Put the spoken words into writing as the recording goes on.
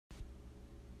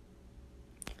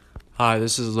Hi,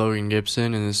 this is Logan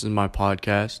Gibson, and this is my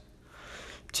podcast.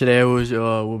 Today,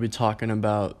 we'll be talking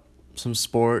about some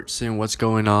sports and what's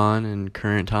going on in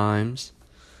current times.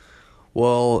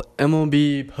 Well,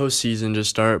 MLB postseason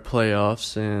just started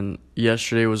playoffs, and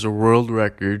yesterday was a world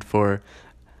record for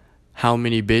how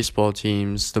many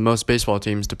the most baseball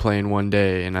teams to play in one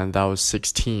day, and that was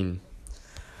 16.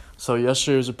 So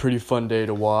yesterday was a pretty fun day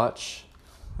to watch,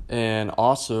 and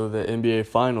also the NBA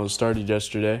Finals started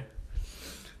yesterday.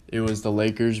 It was the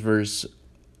Lakers versus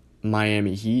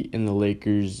Miami Heat, and the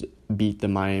Lakers beat the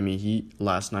Miami Heat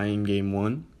last night in Game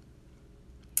 1.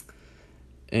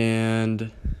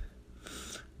 And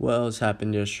what else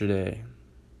happened yesterday?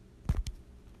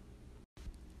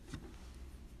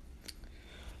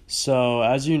 So,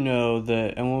 as you know,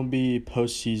 the MLB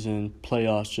postseason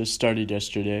playoffs just started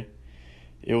yesterday.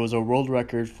 It was a world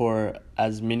record for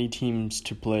as many teams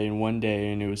to play in one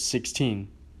day, and it was 16.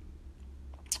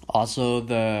 Also,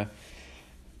 the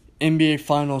NBA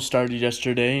Finals started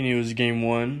yesterday, and it was Game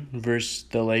 1 versus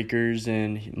the Lakers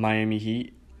and Miami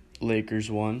Heat. Lakers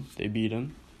won. They beat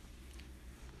them.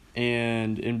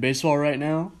 And in baseball right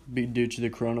now, due to the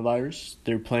coronavirus,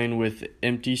 they're playing with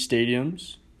empty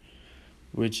stadiums,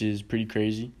 which is pretty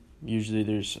crazy. Usually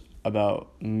there's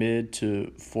about mid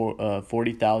to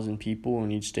 40,000 people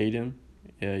in each stadium,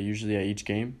 usually at each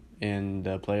game in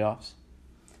the playoffs.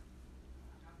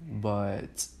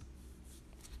 But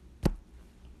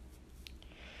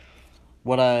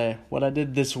what I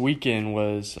did this weekend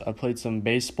was I played some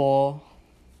baseball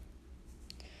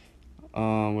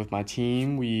with my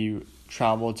team. We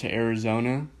traveled to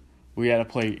Arizona. We had to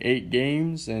play 8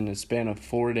 games in a span of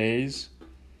 4 days.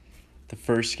 The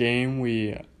first game,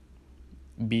 we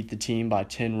beat the team by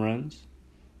 10 runs.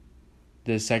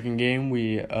 The second game,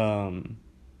 it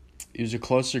was a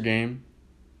closer game,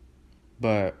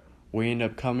 but we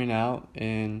ended up coming out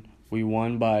and we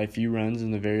won by a few runs in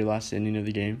the very last inning of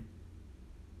the game.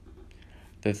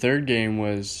 The third game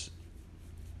was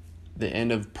the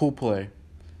end of pool play,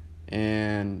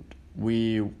 and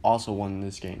we also won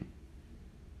this game.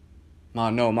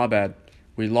 No, my bad.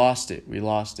 We lost it.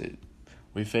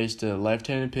 We faced a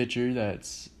left-handed pitcher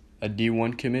that's a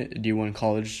D1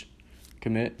 college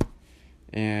commit,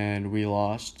 and we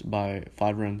lost by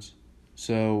 5 runs.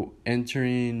 So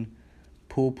entering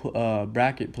pool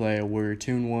bracket play, we're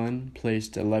 2-1,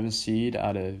 placed 11th seed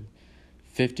out of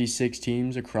 56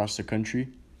 teams across the country,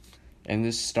 and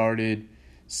this started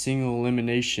single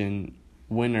elimination,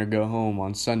 win or go home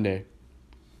on Sunday.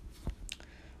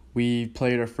 We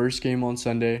played our first game on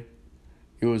Sunday.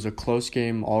 It was a close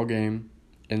game all game,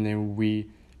 and then we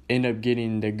end up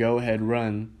getting the go-ahead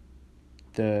run,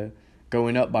 the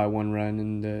going up by 1 run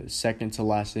in the second to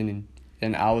last inning,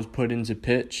 and I was put into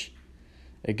pitch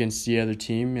against the other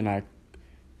team, and I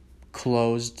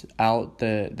closed out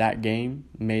that game,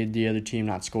 made the other team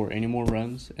not score any more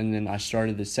runs, and then I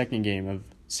started the second game of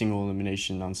single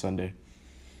elimination on Sunday.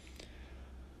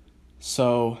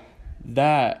 So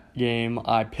that game,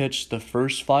 I pitched the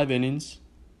first 5 innings,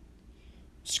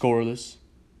 scoreless,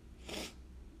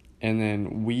 and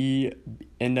then we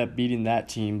end up beating that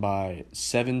team by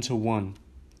 7-1.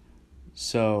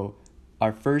 So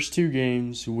our first 2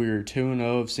 games, we were 2-0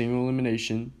 of single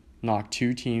elimination. Knocked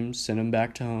 2 teams, sent them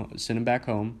back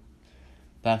home.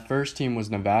 That first team was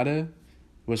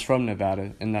from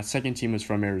Nevada, and that second team was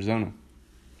from Arizona.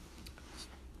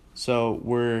 So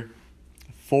we're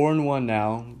 4-1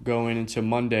 now, going into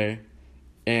Monday,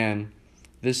 and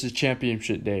this is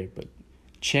championship day. But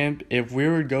if we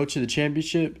were to go to the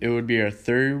championship, it would be our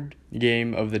 3rd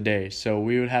game of the day. So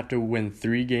we would have to win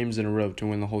 3 games in a row to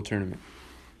win the whole tournament.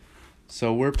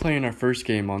 So we're playing our first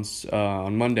game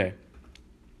on Monday.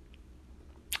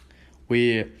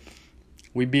 We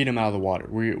beat him out of the water.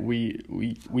 We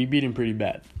beat him pretty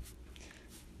bad.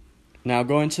 Now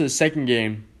going to the second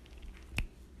game,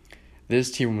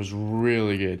 this team was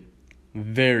really good,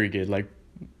 very good, like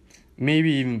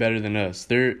maybe even better than us.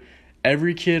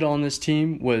 Every kid on this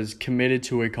team was committed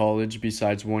to a college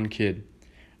besides one kid.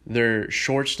 Their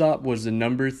shortstop was the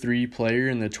number 3 player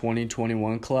in the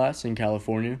 2021 class in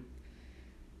California.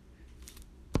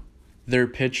 Their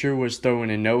pitcher was throwing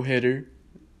a no-hitter,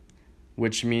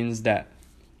 which means that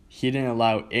he didn't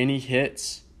allow any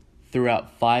hits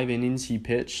throughout 5 innings he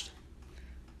pitched,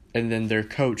 and then their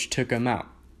coach took him out.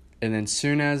 And then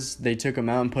soon as they took him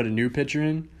out and put a new pitcher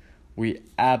in, we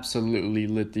absolutely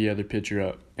lit the other pitcher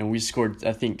up. And we scored,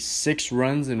 I think, 6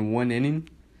 runs in 1 inning,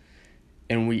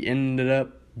 and we ended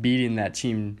up beating that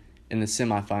team in the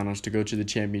semifinals to go to the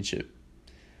championship.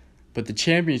 But the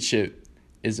championship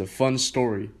is a fun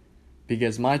story,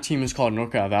 because my team is called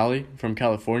NorCal Valley from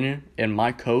California, and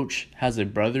my coach has a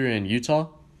brother in Utah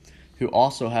who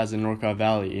also has a NorCal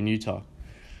Valley in Utah.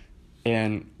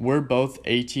 And we're both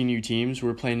 18U teams.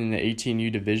 We're playing in the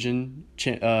 18U division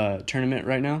tournament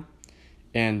right now.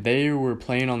 And they were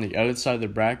playing on the other side of the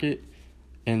bracket.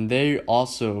 And they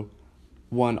also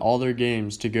won all their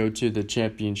games to go to the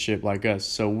championship like us.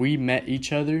 So we met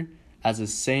each other as the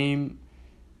same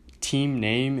team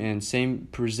name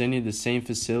and presenting the same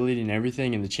facility and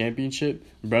everything in the championship.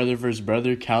 Brother versus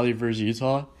brother, Cali versus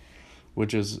Utah,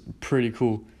 which is pretty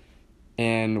cool.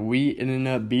 And we ended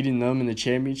up beating them in the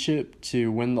championship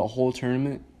to win the whole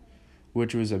tournament,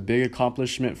 which was a big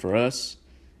accomplishment for us.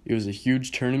 It was a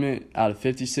huge tournament. Out of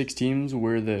 56 teams,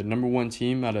 we're the number one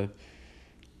team out of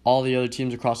all the other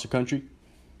teams across the country.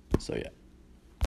 So, yeah.